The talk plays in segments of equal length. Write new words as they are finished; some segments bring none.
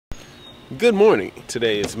Good morning.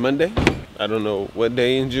 Today is Monday. I don't know what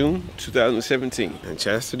day in June 2017. And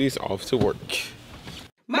Chastity's off to work.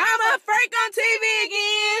 Mama, Frank on TV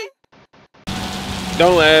again.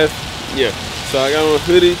 Don't laugh. Yeah. So I got on a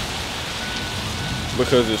hoodie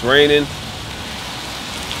because it's raining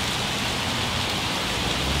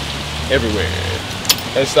everywhere.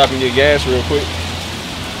 Let's stop and get gas real quick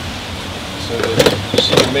so that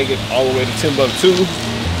she can make it all the way to Timbuktu.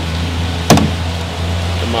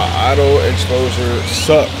 And my auto exposure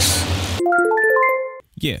sucks.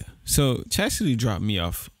 Yeah, so Chasity dropped me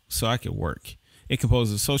off so I could work. It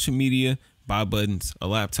composes of social media, buy buttons, a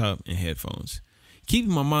laptop, and headphones.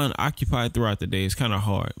 Keeping my mind occupied throughout the day is kind of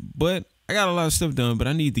hard, but I got a lot of stuff done, but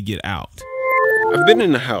I need to get out. I've been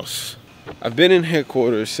in the house. I've been in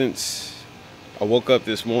headquarters since I woke up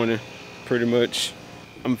this morning, pretty much.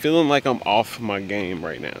 I'm feeling like I'm off my game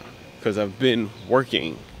right now because I've been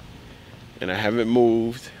working and I haven't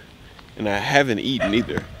moved and I haven't eaten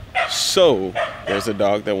either. So there's a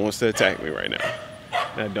dog that wants to attack me right now.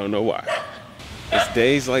 And I don't know why. It's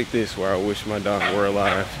days like this where I wish my dog were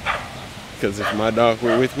alive, because if my dog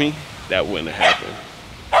were with me, that wouldn't have happened.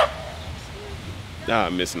 I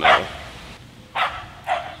miss Nala.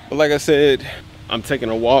 But like I said, I'm taking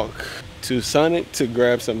a walk to Sonic to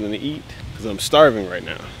grab something to eat because I'm starving right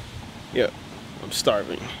now. Yep, I'm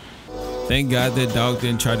starving. Thank God that dog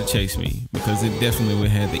didn't try to chase me, because it definitely would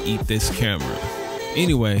have had to eat this camera.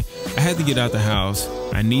 Anyway, I had to get out the house.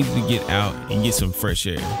 I needed to get out and get some fresh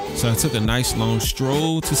air. So I took a nice long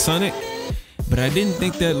stroll to Sonic, but I didn't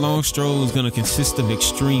think that long stroll was gonna consist of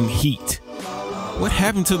extreme heat. What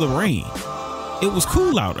happened to the rain? It was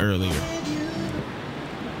cool out earlier.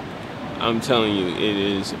 I'm telling you, it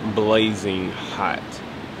is blazing hot.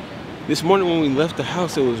 This morning when we left the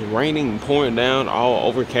house, it was raining, pouring down, all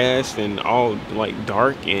overcast and all like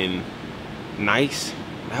dark and nice.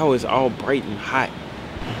 Now it's all bright and hot.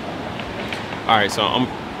 All right, so I'm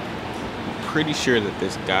pretty sure that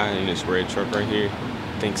this guy in this red truck right here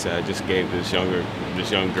thinks I just gave this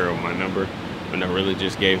young girl my number, when I really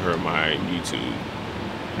just gave her my YouTube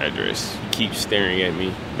address. He keeps staring at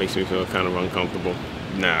me, makes me feel kind of uncomfortable.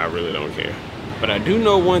 Nah, I really don't care. But I do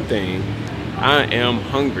know one thing, I am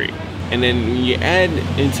hungry. And then when you add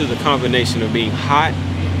into the combination of being hot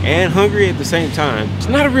and hungry at the same time, it's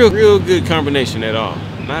not a real good combination at all.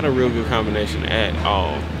 Not a real good combination at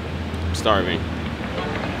all. I'm starving.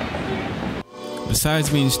 Besides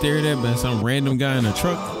being stared at by some random guy in a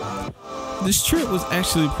truck, this trip was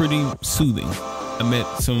actually pretty soothing. I met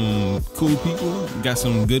some cool people, got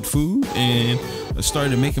some good food, and I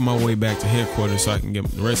started making my way back to headquarters so I can get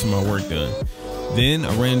the rest of my work done. Then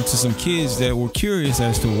I ran into some kids that were curious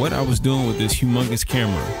as to what I was doing with this humongous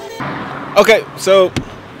camera. Okay, so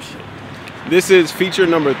this is feature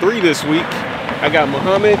number 3 this week. I got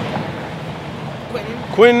Muhammad,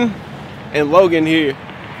 Quentin, and Logan here,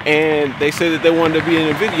 and they said that they wanted to be in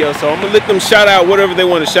a video, so I'm gonna let them shout out whatever they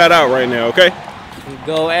want to shout out right now, okay?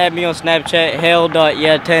 Go add me on Snapchat,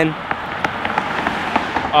 hell.yeah10.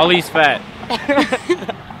 Ollie's fat.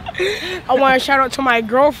 I want to shout out to my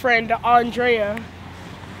girlfriend, Andrea.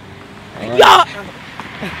 All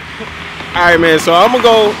right, man, so I'm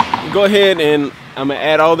gonna go ahead and I'm gonna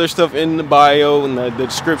add all their stuff in the bio and the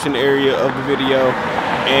description area of the video,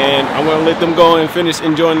 and I'm gonna let them go and finish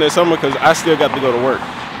enjoying their summer because I still got to go to work.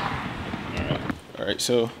 All right,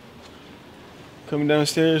 so coming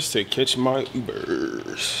downstairs to catch my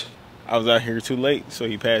Ubers. I was out here too late, so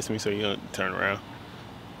he passed me, so he had to turn around.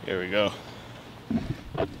 There we go.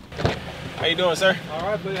 How you doing, sir? All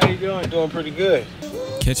right, buddy. How you doing? Doing pretty good.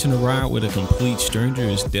 Catching a ride with a complete stranger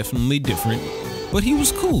is definitely different, but he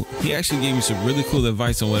was cool. He actually gave me some really cool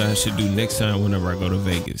advice on what I should do next time whenever I go to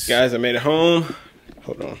Vegas. Guys, I made it home.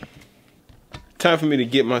 Hold on. Time for me to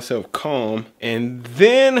get myself calm and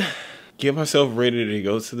then get myself ready to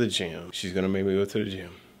go to the gym. She's gonna make me go to the gym.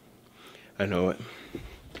 I know it.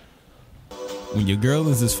 When your girl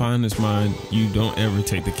is as fine as mine, you don't ever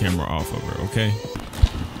take the camera off of her, okay?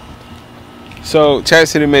 So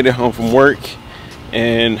Chasity made it home from work,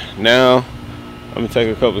 and now I'm gonna take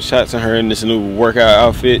a couple shots of her in this new workout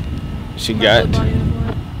outfit she got.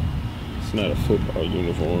 It's not a football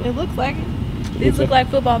uniform. It looks like it. These look like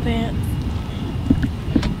football pants.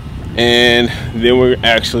 And then we're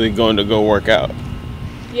actually going to go work out.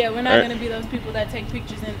 Yeah, we're not going to be those people that take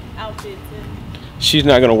pictures in outfits. She's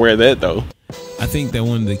not going to wear that though. I think that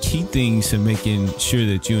one of the key things to making sure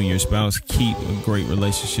that you and your spouse keep a great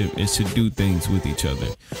relationship is to do things with each other.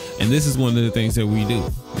 And this is one of the things that we do.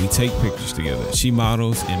 We take pictures together. She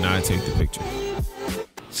models and I take the picture.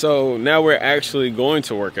 So now we're actually going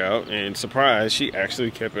to work out, and surprise, she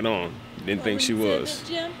actually kept it on. didn't think she was.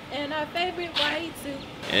 Gym and our favorite white suit.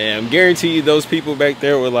 And I'm guarantee you those people back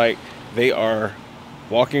there were like, they are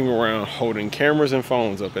walking around holding cameras and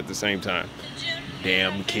phones up at the same time.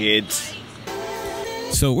 Damn kids.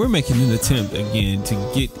 So we're making an attempt again to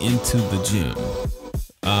get into the gym.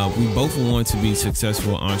 We both want to be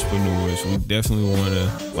successful entrepreneurs. We definitely want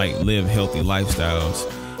to like live healthy lifestyles.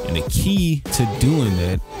 And the key to doing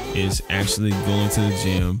that is actually going to the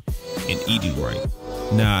gym and eating right.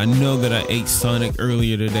 Now, I know that I ate Sonic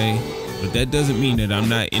earlier today, but that doesn't mean that I'm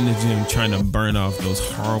not in the gym trying to burn off those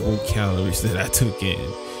horrible calories that I took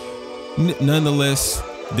in. Nonetheless,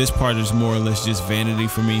 this part is more or less just vanity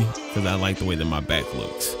for me because I like the way that my back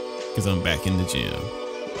looks because I'm back in the gym.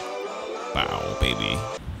 Bow, baby.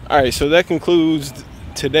 All right, so that concludes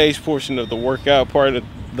today's portion of the workout part of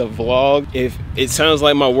the vlog. If it sounds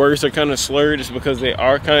like my words are kind of slurred, it's because they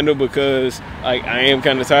are kind of, because like I am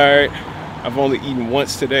kind of tired. I've only eaten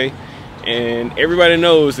once today, and everybody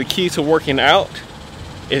knows the key to working out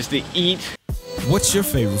is to eat. What's your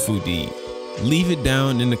favorite food to eat? Leave it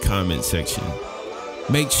down in the comment section.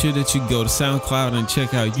 Make sure that you go to SoundCloud and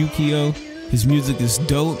check out Yukio. His music is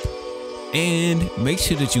dope. And make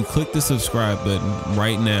sure that you click the subscribe button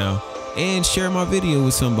right now and share my video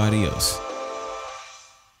with somebody else.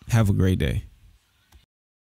 Have a great day.